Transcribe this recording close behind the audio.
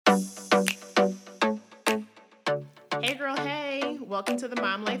Hey girl, hey, welcome to the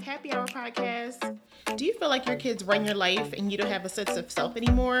Mom Life Happy Hour podcast. Do you feel like your kids run your life and you don't have a sense of self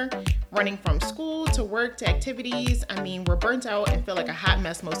anymore? Running from school to work to activities, we're burnt out and feel like a hot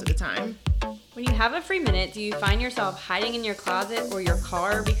mess most of the time. When you have a free minute, do you find yourself hiding in your closet or your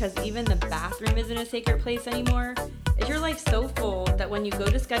car because even the bathroom isn't a sacred place anymore? Is your life so full that when you go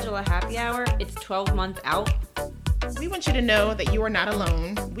to schedule a happy hour, it's 12 months out? We want you to know that you are not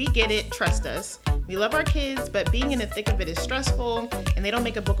alone. We get it, trust us. We love our kids, but being in the thick of it is stressful, and they don't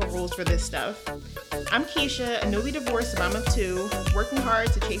make a book of rules for this stuff. I'm Keisha, a newly divorced mom of two, working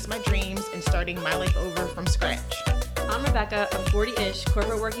hard to chase my dreams and starting my life over from scratch. I'm Rebecca, a 40-ish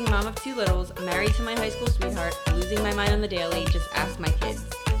corporate working mom of two littles, married to my high school sweetheart, losing my mind on the daily, just ask my kids.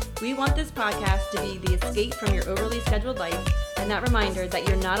 We want this podcast to be the escape from your overly scheduled life and that reminder that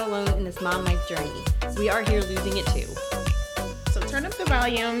you're not alone in this mom life journey. We are here losing it too. So turn up the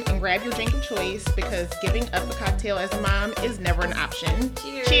volume and grab your drink of choice because giving up a cocktail as a mom is never an option.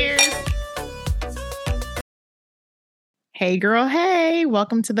 Cheers. Cheers. Hey girl, hey,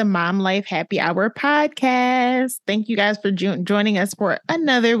 welcome to the Mom Life Happy Hour podcast. Thank you guys for joining us for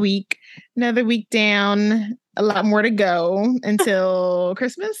another week down. A lot more to go until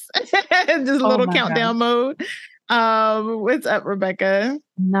Christmas. Just a little countdown mode. What's up, Rebecca?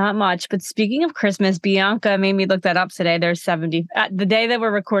 Not much, but speaking of Christmas, Bianca made me look that up today. There's 70, the day that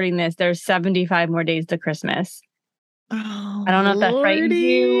we're recording this, there's 75 more days to Christmas. Oh, I don't know if that frightens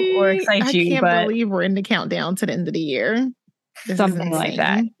you or excites you, but I can't believe we're in the countdown to the end of the year. Something like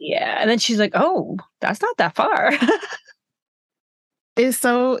that. Yeah. And then she's like, oh, that's not that far. It's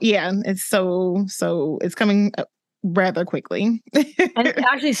coming up rather quickly. And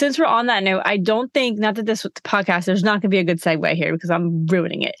actually, since we're on that note, I don't think, not that this podcast, there's not going to be a good segue here because I'm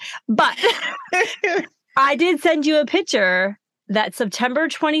ruining it. But I did send you a picture that September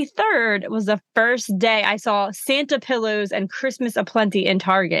 23rd was the first day I saw Santa pillows and Christmas aplenty in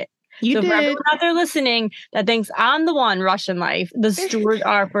Target. You so did. For everyone out there listening that thinks I'm the one rushing life, the stores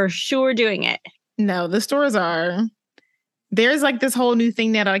are for sure doing it. No, the stores are. There's like this whole new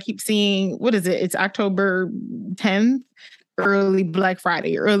thing that I keep seeing. What is it? It's October 10th, early Black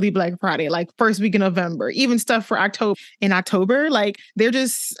Friday, like first week in November, even stuff for October. Like they're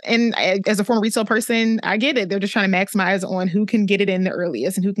just, and as a former retail person, I get it. They're just trying to maximize on who can get it in the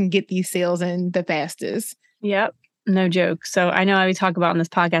earliest and who can get these sales in the fastest. Yep. No joke. So I know we talk about on this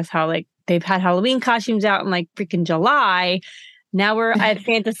podcast how like they've had Halloween costumes out in like freaking July. Now we're at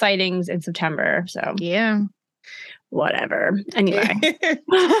Santa sightings in September. So yeah. Whatever. Anyway.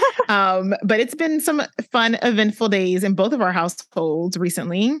 But it's been some fun, eventful days in both of our households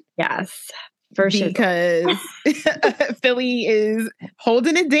recently. Yes. Because Philly is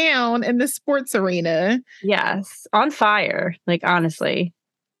holding it down in the sports arena. Yes. On fire. Like, honestly.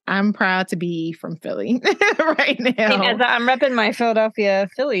 I'm proud to be from Philly right now. I'm repping my Philadelphia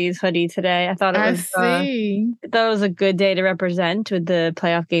Phillies hoodie today. I thought it was a good day to represent with the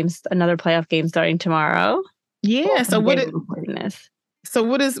playoff games, another playoff game starting tomorrow. Yeah. So what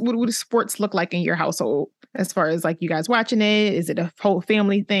does sports look like in your household as far as like you guys watching it? Is it a whole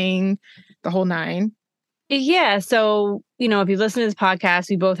family thing, the whole nine? Yeah. So, if you listen to this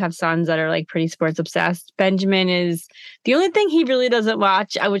podcast, we both have sons that are like pretty sports obsessed. Benjamin is the only thing he really doesn't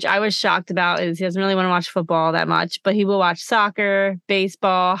watch, which I was shocked about, is he doesn't really want to watch football that much, but he will watch soccer,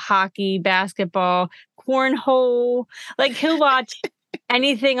 baseball, hockey, basketball, cornhole. Like he'll watch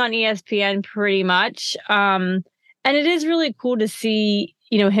anything on ESPN pretty much. And it is really cool to see,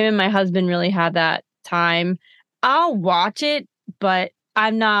 him and my husband really have that time. I'll watch it, but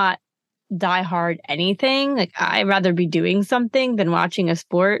I'm not diehard anything. Like I'd rather be doing something than watching a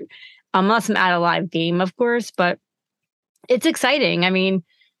sport, unless I'm at a live game, of course. But it's exciting. I mean,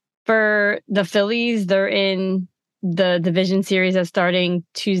 for the Phillies, they're in the division series that's starting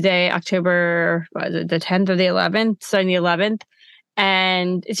Tuesday, October, the 10th or the 11th, starting the 11th.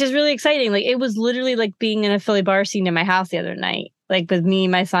 And it's just really exciting. Like it was literally like being in a Philly bar scene in my house the other night, like with me,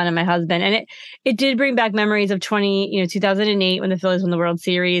 my son, and my husband. And it did bring back memories of 2008 when the Phillies won the World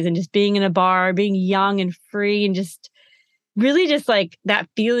Series and just being in a bar, being young and free and just really just like that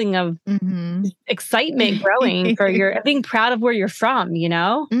feeling of excitement growing for being proud of where you're from,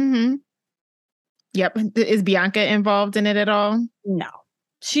 Mm-hmm. Yep. Is Bianca involved in it at all? No.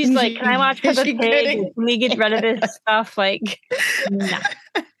 She's like, can I watch Peppa Pig? Can we get rid of this stuff? Like, no.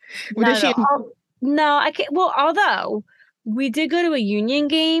 No, I can't. Well, although we did go to a Union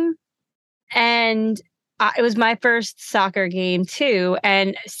game and it was my first soccer game too.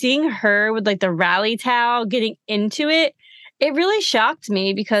 And seeing her with like the rally towel getting into it, it really shocked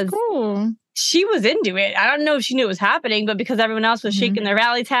me because she was into it. I don't know if she knew it was happening, but because everyone else was shaking their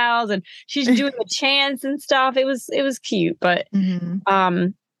rally towels and she's doing the chants and stuff, it was cute. But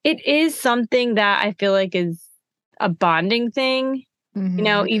it is something that I feel like is a bonding thing. You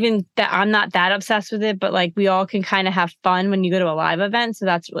know, even that I'm not that obsessed with it, but like we all can kind of have fun when you go to a live event. So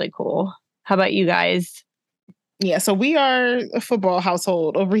that's really cool. How about you guys? Yeah, so we are a football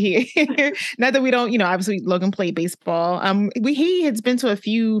household over here. Not that we don't, obviously Logan played baseball. He has been to a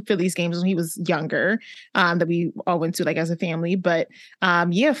few Phillies games when he was younger, that we all went to like as a family. But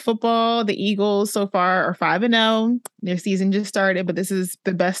yeah, football, the Eagles so far are 5-0. Their season just started, but this is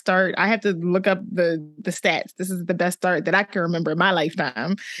the best start. I have to look up the stats. This is the best start that I can remember in my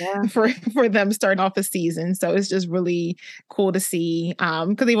lifetime for them starting off a season. So it's just really cool to see.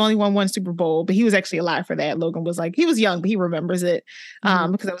 Because they've only won one Super Bowl, but he was actually alive for that. Logan was like, he was young, but he remembers it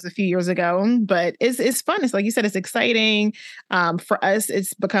because that was a few years ago. But it's fun. It's like you said, it's exciting. For us,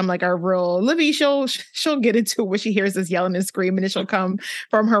 it's become like our real Libby. She'll get into it when she hears us yelling and screaming, and she'll come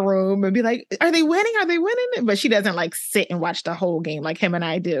from her room and be like, "Are they winning? Are they winning?" But she doesn't like sit and watch the whole game like him and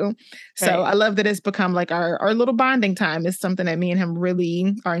I do. So I love that it's become like our little bonding time. It's something that me and him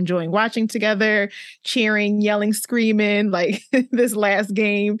really are enjoying watching together, cheering, yelling, screaming. Like this last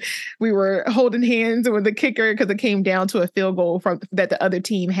game, we were holding hands with the kicker because it came down to a field goal that the other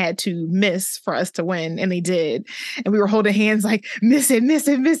team had to miss for us to win, and they did. And we were holding hands like miss it.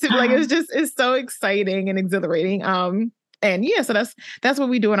 Like it's so exciting and exhilarating. And yeah, so that's what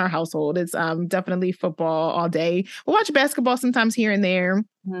we do in our household. It's definitely football all day. We'll watch basketball sometimes here and there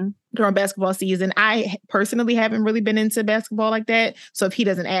during basketball season. I personally haven't really been into basketball like that. So if he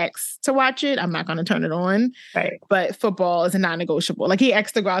doesn't ask to watch it, I'm not going to turn it on. Right. But football is a non-negotiable. Like he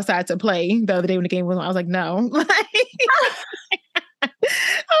asked to go outside to play the other day when the game was on. I was like, no. I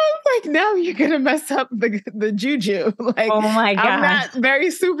was like, no, you're gonna mess up the juju. Like, oh my God. I'm not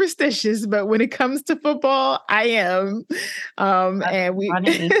very superstitious, but when it comes to football, I am. And we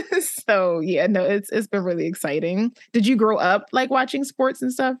so yeah, no, it's been really exciting. Did you grow up like watching sports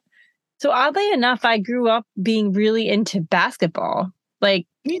and stuff? So oddly enough, I grew up being really into basketball. Like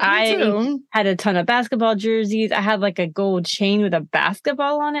I had a ton of basketball jerseys. I had like a gold chain with a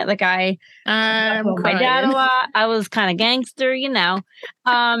basketball on it. Like my dad a lot. I was kind of gangster,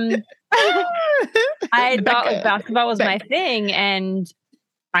 I thought like basketball was my thing, and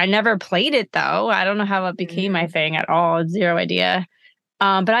I never played it though. I don't know how it became my thing at all. Zero idea.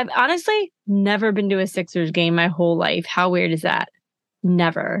 But I've honestly never been to a Sixers game my whole life. How weird is that?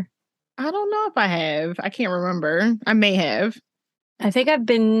 Never. I don't know if I have. I can't remember. I may have. I think I've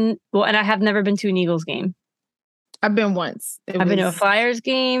been, and I have never been to an Eagles game. I've been once. I've been to a Flyers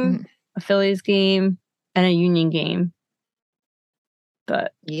game, a Phillies game, and a Union game.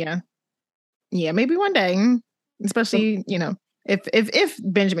 But yeah, maybe one day, especially, if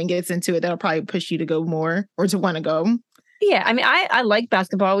Benjamin gets into it, that'll probably push you to go more or to want to go. Yeah, I mean, I like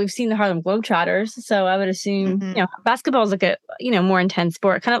basketball. We've seen the Harlem Globetrotters, so I would assume, basketball is like a, more intense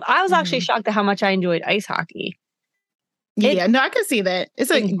sport. Kind of, I was actually shocked at how much I enjoyed ice hockey. I can see that. It's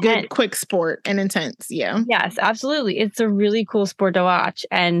a good, quick sport and intense. Yeah. Yes, absolutely. It's a really cool sport to watch.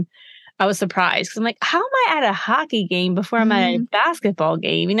 And I was surprised because I'm like, how am I at a hockey game before I'm at a basketball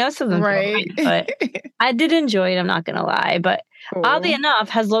game? It doesn't right. But I did enjoy it. I'm not going to lie. But oddly enough,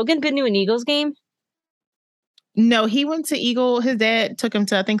 has Logan been to an Eagles game? No, he went to his dad took him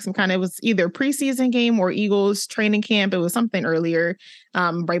to, I think, it was either preseason game or Eagles training camp. It was something earlier,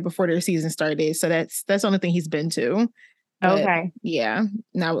 right before their season started. So that's the only thing he's been to. But, okay. Yeah.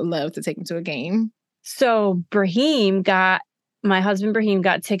 And I would love to take him to a game. So my husband Brahim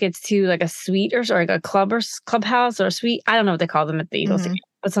got tickets to like a suite or like a club or clubhouse or a suite. I don't know what they call them at the Eagles,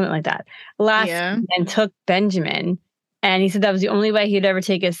 but something like that. And took Benjamin. And he said that was the only way he'd ever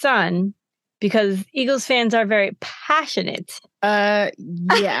take his son because Eagles fans are very passionate.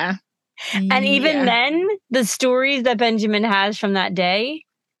 Yeah. And even then, the stories that Benjamin has from that day.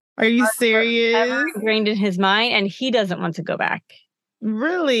 Are you serious? Ingrained in his mind, and he doesn't want to go back.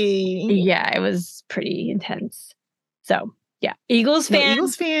 Really? Yeah, it was pretty intense. So, yeah, Eagles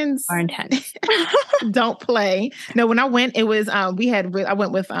fans are intense. Don't play. No, when I went, it was I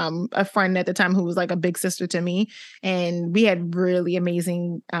went with a friend at the time who was like a big sister to me, and we had really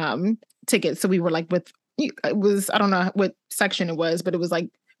amazing tickets. So we were like I don't know what section it was, but it was like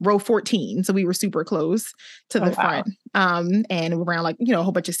row 14. So we were super close to the front. And around like, a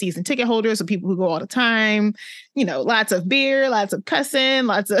whole bunch of season ticket holders. So people who go all the time, lots of beer, lots of cussing,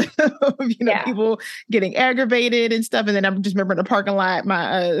 lots of, people getting aggravated and stuff. And then I just remember in the parking lot,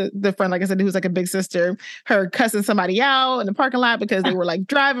 my, the friend, like I said, who's like a big sister, her cussing somebody out in the parking lot because they were like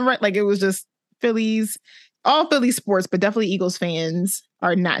driving right. Like it was just all Philly sports, but definitely Eagles fans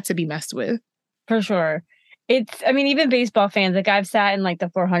are not to be messed with. For sure. I mean, even baseball fans, like I've sat in like the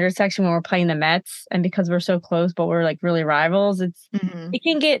 400 section when we're playing the Mets, and because we're so close, but we're like really rivals, it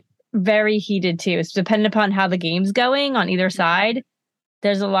can get very heated too. It's dependent upon how the game's going on either side.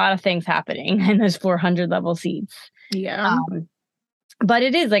 There's a lot of things happening in those 400 level seats. Yeah. But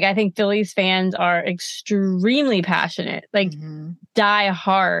it is like, I think Phillies fans are extremely passionate, like die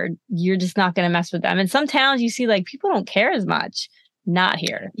hard. You're just not going to mess with them. In some towns you see like people don't care as much. Not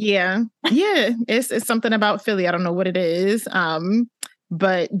here. Yeah. It's something about Philly. I don't know what it is.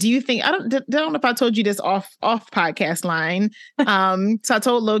 But do you think, I don't know if I told you this off podcast line. So I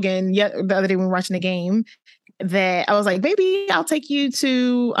told Logan the other day when we were watching the game that I was like, baby, I'll take you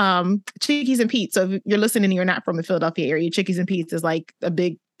to Chickies and Pete's. So if you're listening and you're not from the Philadelphia area, Chickies and Pete's is like a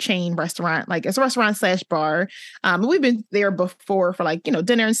big chain restaurant. Like it's a restaurant / bar. We've been there before for like,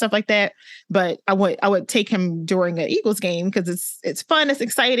 dinner and stuff like that. But I would take him during an Eagles game because it's fun, it's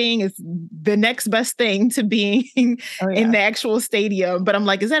exciting, it's the next best thing to being in the actual stadium. But I'm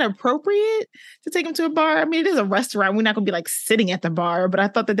like, is that appropriate to take him to a bar? I mean, it is a restaurant. We're not gonna be like sitting at the bar, but I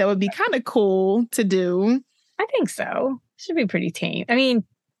thought that would be kind of cool to do. I think so. Should be pretty tame. I mean,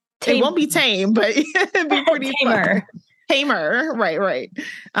 it won't be tame, but it'd be pretty tamer. Tamer, right.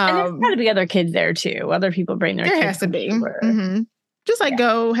 And there's got to be other kids there too. Other people bring their kids. There has to be. Just like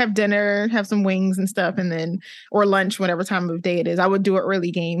go have dinner, have some wings and stuff, and then or lunch, whatever time of day it is. I would do an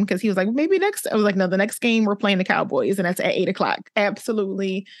early game because he was like, maybe next. I was like, no, the next game we're playing the Cowboys, and that's at 8:00.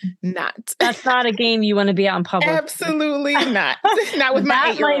 Absolutely not. That's not a game you want to be out in public. Absolutely not. Not with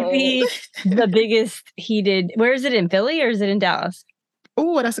my 8-year-old. That might be the biggest heated. Where is it, in Philly or is it in Dallas?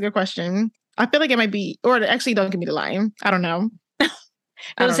 Oh, that's a good question. I feel like it might be, or actually, don't give me the line. I don't know. I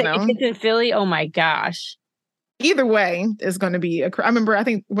don't know. If it's in Philly, oh my gosh. Either way, it's going to be I remember, I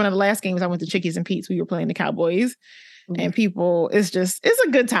think one of the last games I went to Chickies and Pete's, we were playing the Cowboys. And people, it's a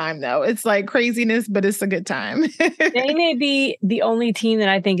good time though. It's like craziness, but it's a good time. They may be the only team that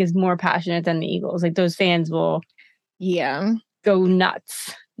I think is more passionate than the Eagles. Like those fans will go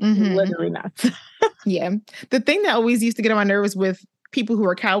nuts. Literally nuts. Yeah. The thing that always used to get on my nerves with people who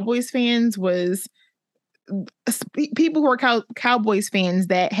are Cowboys fans was people who are Cowboys fans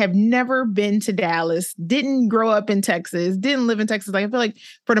that have never been to Dallas, didn't grow up in Texas, didn't live in Texas. Like I feel like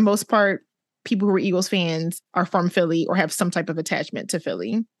for the most part, people who are Eagles fans are from Philly or have some type of attachment to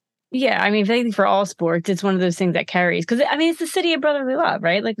Philly. Yeah, I mean, I think for all sports, it's one of those things that carries. Because, I mean, it's the city of brotherly love,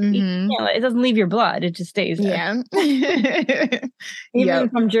 right? Like, it doesn't leave your blood. It just stays there. Yeah. Even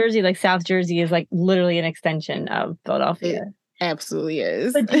from Jersey, like South Jersey is like literally an extension of Philadelphia. It absolutely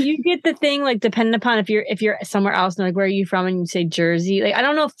is. But do you get the thing, like, depending upon if you're somewhere else, and like, where are you from? And you say Jersey. Like, I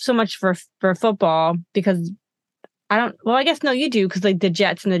don't know if so much for football, because I guess, no, you do, because like the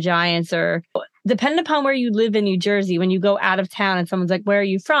Jets and the Giants are, depending upon where you live in New Jersey, when you go out of town and someone's like, where are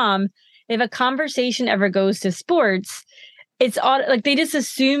you from? If a conversation ever goes to sports, it's like they just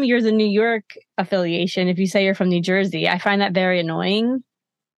assume you're the New York affiliation if you say you're from New Jersey. I find that very annoying.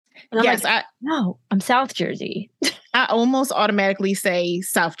 And no, I'm South Jersey. I almost automatically say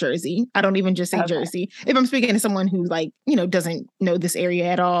South Jersey. I don't even just say Jersey. If I'm speaking to someone who like, doesn't know this area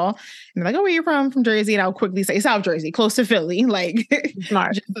at all, and they're like, oh, where are you from? From Jersey. And I'll quickly say South Jersey, close to Philly, like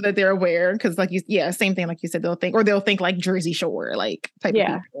smart, just so that they're aware. Cause like same thing. Like you said, they'll think like Jersey Shore, like type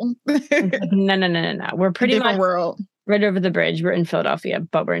of people. No. We're pretty different much world. Right over the bridge. We're in Philadelphia,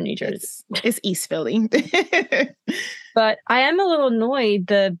 but we're in New Jersey. It's East Philly. But I am a little annoyed.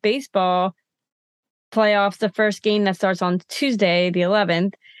 The baseball playoffs, the first game that starts on Tuesday, the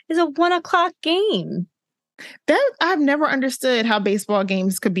 11th, is a 1:00 game. That I've never understood how baseball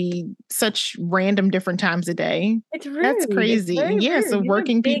games could be such random different times a day. It's rude. That's crazy. Rude. So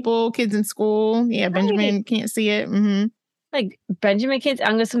working people, kids in school. Yeah, Benjamin can't see it. Mm-hmm. Like Benjamin kids,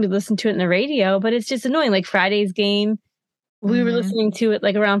 I'm just gonna be listening to it in the radio, but it's just annoying. Like Friday's game, we were listening to it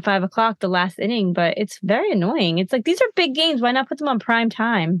like around 5:00, the last inning, but it's very annoying. It's like, these are big games. Why not put them on prime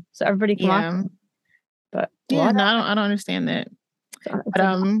time so everybody can watch them? But I don't understand that.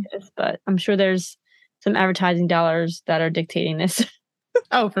 But I'm sure there's some advertising dollars that are dictating this.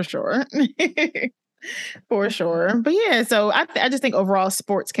 Oh, for sure. For sure. But yeah, so I just think overall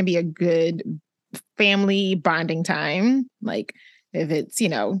sports can be a good family bonding time. Like if it's,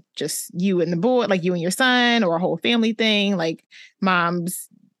 just you and the boy, like you and your son, or a whole family thing, like moms,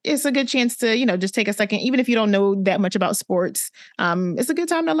 it's a good chance to, just take a second, even if you don't know that much about sports. It's a good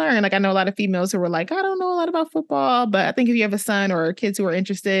time to learn. Like I know a lot of females who are like, I don't know a lot about football, but I think if you have a son or kids who are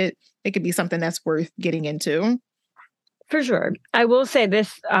interested, it could be something that's worth getting into. For sure. I will say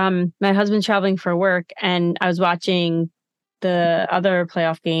this, my husband's traveling for work, and I was watching the other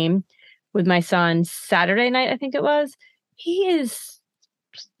playoff game with my son Saturday night, I think it was. He is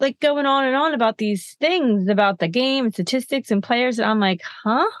like going on and on about these things about the game and statistics and players. And I'm like,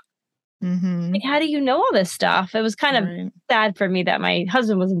 huh? Mm-hmm. Like, how do you know all this stuff? It was kind of Right. sad for me that my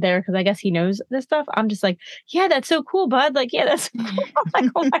husband wasn't there because I guess he knows this stuff. I'm just like, yeah, that's so cool, bud. Like, yeah, that's so cool. I'm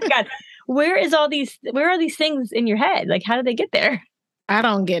like, oh my God, where are these things in your head? Like, how did they get there? I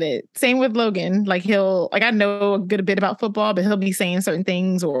don't get it. Same with Logan. Like I know a good bit about football, but he'll be saying certain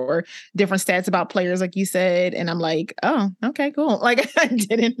things or different stats about players, like you said. And I'm like, oh, okay, cool. Like I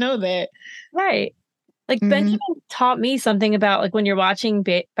didn't know that. Right. Like Mm-hmm. Benjamin taught me something about like when you're watching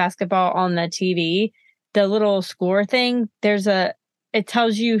basketball on the TV, the little score thing, it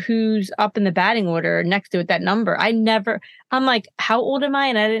tells you who's up in the batting order next to it, that number. I'm like, how old am I?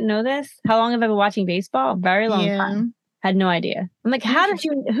 And I didn't know this. How long have I been watching baseball? Very long Yeah. time. Had no idea. I'm like,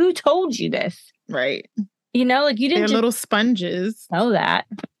 Interesting. who told you this? Right. Like you They're didn't just little sponges. know that.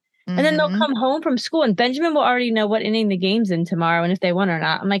 And then they'll Mm-hmm. come home from school and Benjamin will already know what inning the game's in tomorrow and if they won or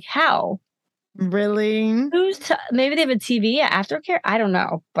not. I'm like, how? Really Maybe they have a TV aftercare? I don't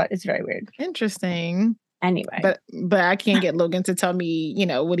know, but it's very weird. interesting. Anyway. But I can't get Logan to tell me,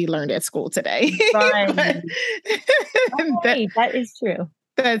 what he learned at school today. Right. That is true.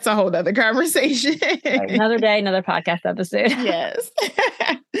 That's a whole other conversation. Right, another day, another podcast episode. Yes.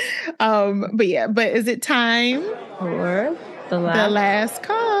 But is it time For the last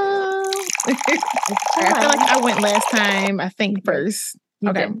call? I feel like I went last time, I think first.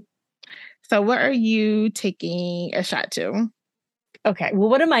 Okay. So what are you taking a shot to? Okay. Well,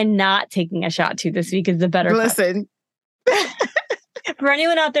 what am I not taking a shot to this week is the better Listen. For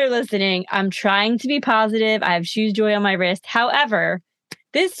anyone out there listening, I'm trying to be positive. I have shoes joy on my wrist. However,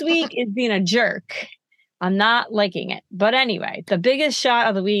 this week is being a jerk. I'm not liking it. But anyway, the biggest shot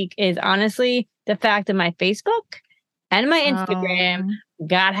of the week is honestly the fact that my Facebook and my Instagram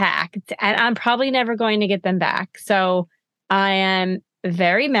got hacked. And I'm probably never going to get them back. So I am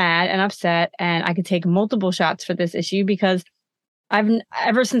very mad and upset. And I could take multiple shots for this issue because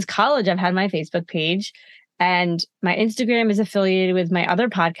ever since college, I've had my Facebook page. And my Instagram is affiliated with my other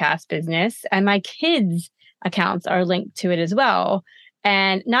podcast business. And my kids' accounts are linked to it as well.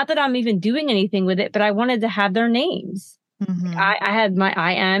 And not that I'm even doing anything with it, but I wanted to have their names. Mm-hmm. I had my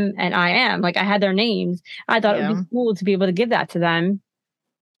I am and I am. Like I had their names. I thought it would be cool to be able to give that to them.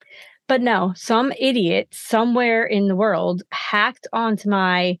 But no, some idiot somewhere in the world hacked onto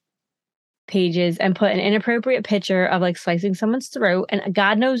my pages and put an inappropriate picture of like slicing someone's throat. And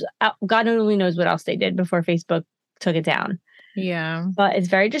God only knows what else they did before Facebook took it down. Yeah. But it's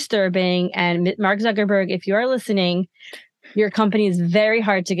very disturbing. And Mark Zuckerberg, if you are listening, your company is very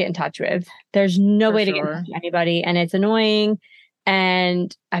hard to get in touch with. There's no way to get in touch with anybody. And it's annoying.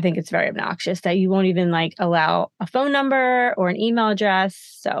 And I think it's very obnoxious that you won't even like allow a phone number or an email address.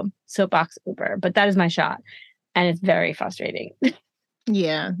 So soapbox over. But that is my shot. And it's very frustrating.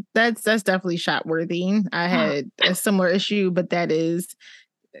 Yeah, that's definitely shot worthy. I had a similar issue, but that is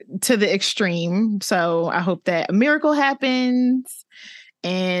to the extreme. So I hope that a miracle happens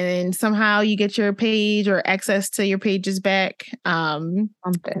and somehow you get your page or access to your pages back.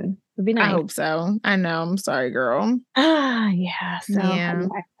 Something would be nice. I hope so. I know. I'm sorry, girl. Yeah. So anyway.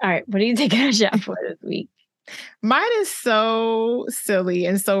 All right. What are you taking a shot for this week? Mine is so silly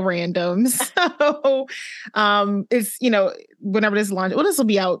and so random. So it's, whenever this launch, this will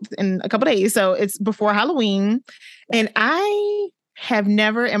be out in a couple of days. So it's before Halloween. And I have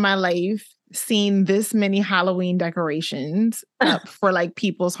never in my life seen this many Halloween decorations up for like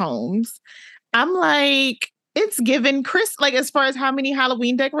people's homes. I'm like, it's given like as far as how many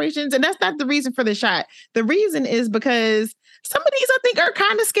Halloween decorations. And that's not the reason for the shot. The reason is because some of these I think are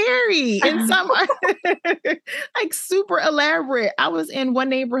kind of scary and some are like super elaborate. I was in one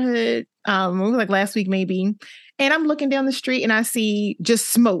neighborhood, it was like last week maybe, and I'm looking down the street and I see just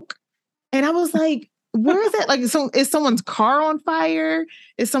smoke. And I was like, where is that? Like, is someone's car on fire?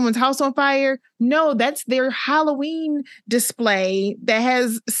 Is someone's house on fire? No, that's their Halloween display that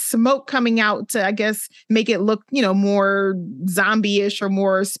has smoke coming out to, I guess, make it look, more zombie-ish or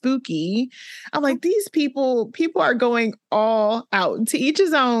more spooky. I'm like, these people are going all out. To each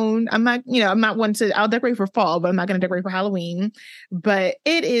his own. I'm not one to, I'll decorate for fall, but I'm not going to decorate for Halloween. But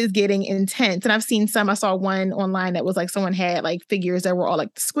it is getting intense. And I've seen I saw one online that was like someone had like figures that were all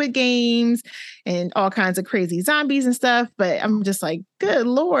like the Squid Games and all kinds of crazy zombies and stuff. But I'm just like, good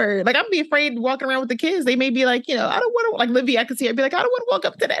Lord. Like, I'd be afraid walking around with the kids. They may be like, I don't want to, like Livy, I can see her be like, I don't want to walk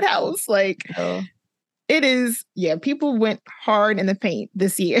up to that house. Like, it is, people went hard in the paint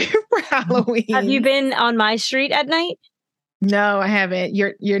this year for Halloween. Have you been on my street at night? No, I haven't.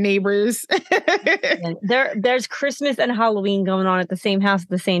 Your neighbors. There's Christmas and Halloween going on at the same house at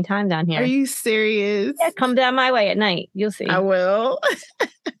the same time down here. Are you serious? Yeah, come down my way at night. You'll see. I will.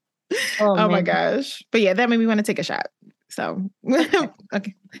 Oh my gosh. But yeah, that made me want to take a shot. So, okay. All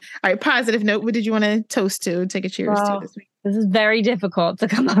right. Positive note. What did you want to toast to? Take a cheers to this week? This is very difficult to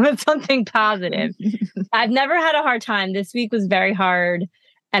come up with something positive. I've never had a hard time. This week was very hard.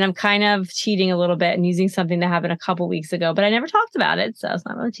 And I'm kind of cheating a little bit and using something that happened a couple weeks ago, but I never talked about it. So it's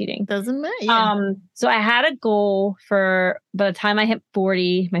not really cheating. Doesn't matter. Yeah. So I had a goal for by the time I hit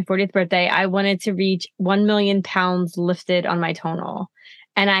 40, my 40th birthday, I wanted to reach 1 million pounds lifted on my tonal.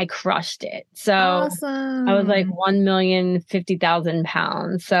 And I crushed it. So awesome. I was like 1,050,000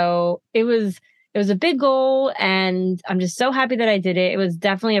 pounds. So it was a big goal. And I'm just so happy that I did it. It was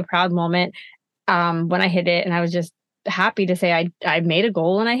definitely a proud moment when I hit it. And I was just happy to say I made a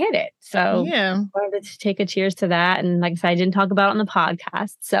goal and I hit it. So yeah, I wanted to take a cheers to that. And like I said, I didn't talk about it on the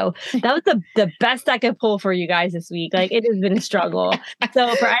podcast. So that was the best I could pull for you guys this week. Like it has been a struggle.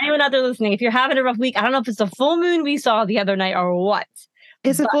 So for anyone out there listening, if you're having a rough week, I don't know if it's the full moon we saw the other night or what.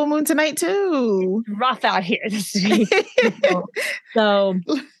 It's a full moon tonight too. It's rough out here this week. So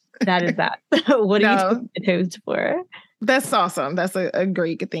that is that. What are you toast for? That's awesome. That's a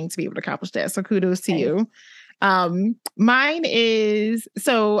great thing to be able to accomplish that. So kudos to you. Mine is,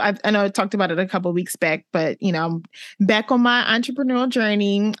 so I know I talked about it a couple of weeks back, but I'm back on my entrepreneurial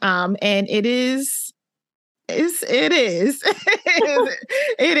journey. And it is. It is.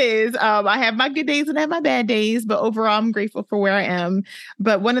 I have my good days and I have my bad days, but overall I'm grateful for where I am.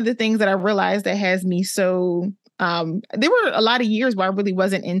 But one of the things that I realized that has me so there were a lot of years where I really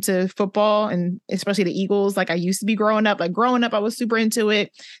wasn't into football and especially the Eagles. Like I used to be growing up, I was super into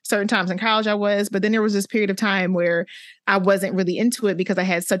it. Certain times in college I was, but then there was this period of time where I wasn't really into it because I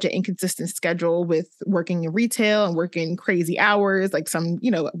had such an inconsistent schedule with working in retail and working crazy hours. Like some,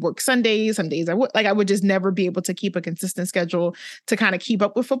 work Sundays, some days I would just never be able to keep a consistent schedule to kind of keep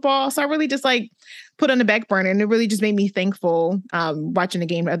up with football. So I really just put on the back burner, and it really just made me thankful watching the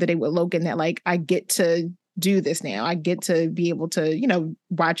game the other day with Logan that I get to do this now. I get to be able to,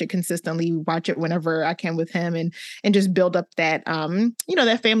 watch it consistently, watch it whenever I can with him and just build up that,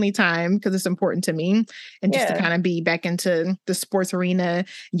 that family time because it's important to me. And just to kind of be back into the sports arena,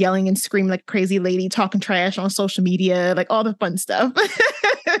 yelling and screaming like a crazy lady, talking trash on social media, like all the fun stuff.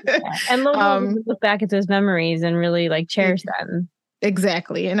 And look back at those memories and really cherish them.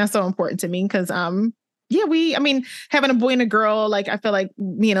 Exactly. And that's so important to me because, having a boy and a girl, I feel like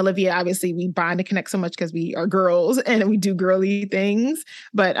me and Olivia, obviously we bond and connect so much because we are girls and we do girly things.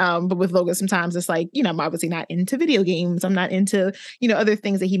 But with Logan, sometimes it's I'm obviously not into video games. I'm not into, other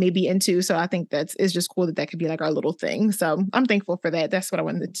things that he may be into. So I think it's just cool that could be our little thing. So I'm thankful for that. That's what I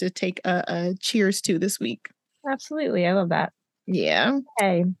wanted to take a cheers to this week. Absolutely. I love that. Yeah.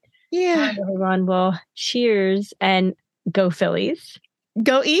 Okay. Yeah. Hi, everyone. Well, cheers and go Phillies.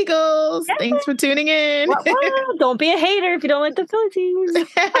 Go Eagles. Yay. Thanks for tuning in. Well, don't be a hater if you don't like the Phillies teams.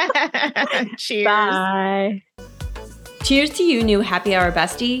 Cheers. Bye. Cheers to you, new Happy Hour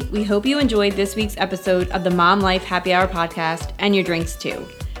bestie. We hope you enjoyed this week's episode of the Mom Life Happy Hour podcast and your drinks too.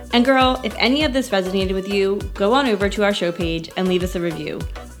 And girl, if any of this resonated with you, go on over to our show page and leave us a review.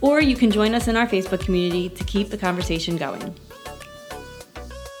 Or you can join us in our Facebook community to keep the conversation going.